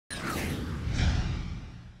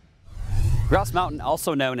Grouse Mountain,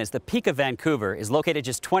 also known as the Peak of Vancouver, is located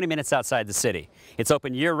just 20 minutes outside the city. It's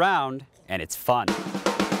open year-round, and it's fun.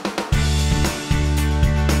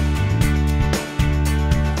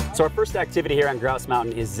 So our first activity here on Grouse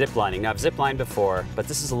Mountain is ziplining. Now, I've ziplined before, but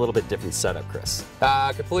this is a little bit different setup, Chris.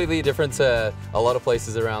 Completely different to a lot of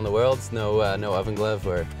places around the world. No oven glove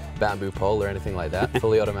or bamboo pole or anything like that.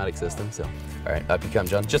 Fully automatic system. So, all right, up you come,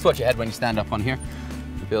 John. Just watch your head when you stand up on here.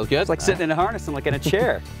 Feels good? It's like sitting in a harness and like in a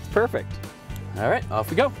chair. It's perfect. All right, off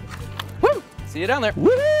we go. Woo! See you down there.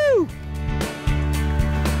 Woo!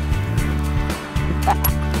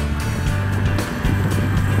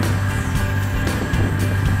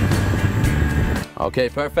 Okay,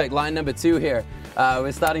 perfect. Line number 2 here.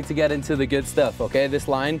 We're starting to get into the good stuff, okay? This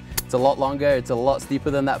line, it's a lot longer, it's a lot steeper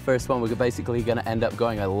than that first one. We're basically gonna end up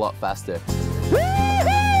going a lot faster.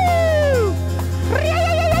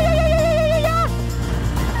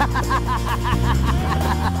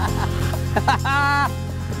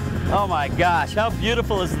 Oh my gosh, how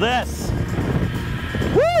beautiful is this?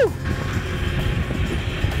 Woo!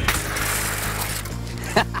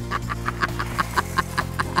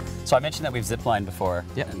 So I mentioned that we've ziplined before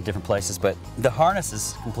in different places, but the harness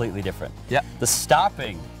is completely different. Yeah. The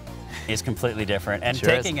stopping is completely different. And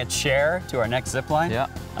taking a chair to our next zipline,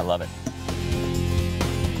 I love it.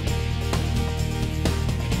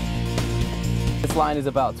 This line is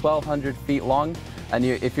about 1,200 feet long, and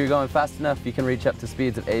if you're going fast enough, you can reach up to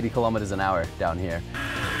speeds of 80 kilometers an hour down here.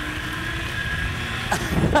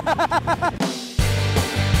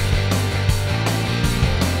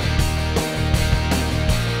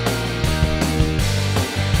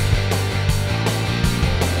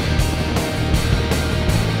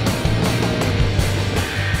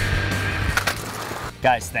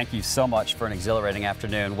 Guys, thank you so much for an exhilarating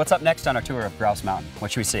afternoon. What's up next on our tour of Grouse Mountain?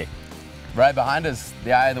 What should we see? Right behind us,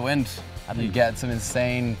 the eye of the wind. You get some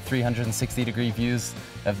insane 360-degree views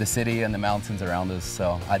of the city and the mountains around us,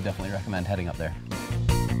 so I'd definitely recommend heading up there.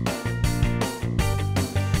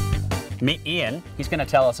 Meet Ian. He's going to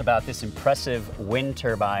tell us about this impressive wind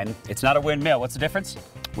turbine. It's not a windmill. What's the difference?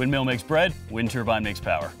 Windmill makes bread, wind turbine makes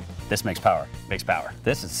power. This makes power. Makes power.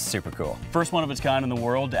 This is super cool. First one of its kind in the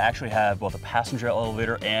world to actually have both a passenger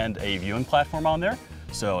elevator and a viewing platform on there.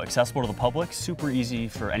 So accessible to the public, super easy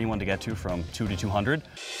for anyone to get to from 2 to 200.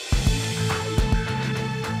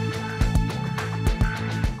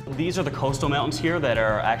 These are the coastal mountains here that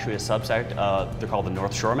are actually a subset. They're called the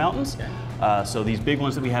North Shore Mountains. So these big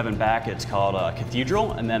ones that we have in back, it's called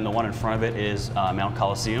Cathedral, and then the one in front of it is Mount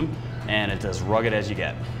Coliseum, and it's as rugged as you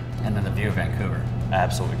get. And then the view of Vancouver.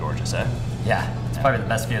 Absolutely gorgeous, eh? Yeah, it's probably the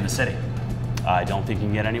best view in the city. I don't think you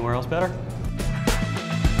can get anywhere else better.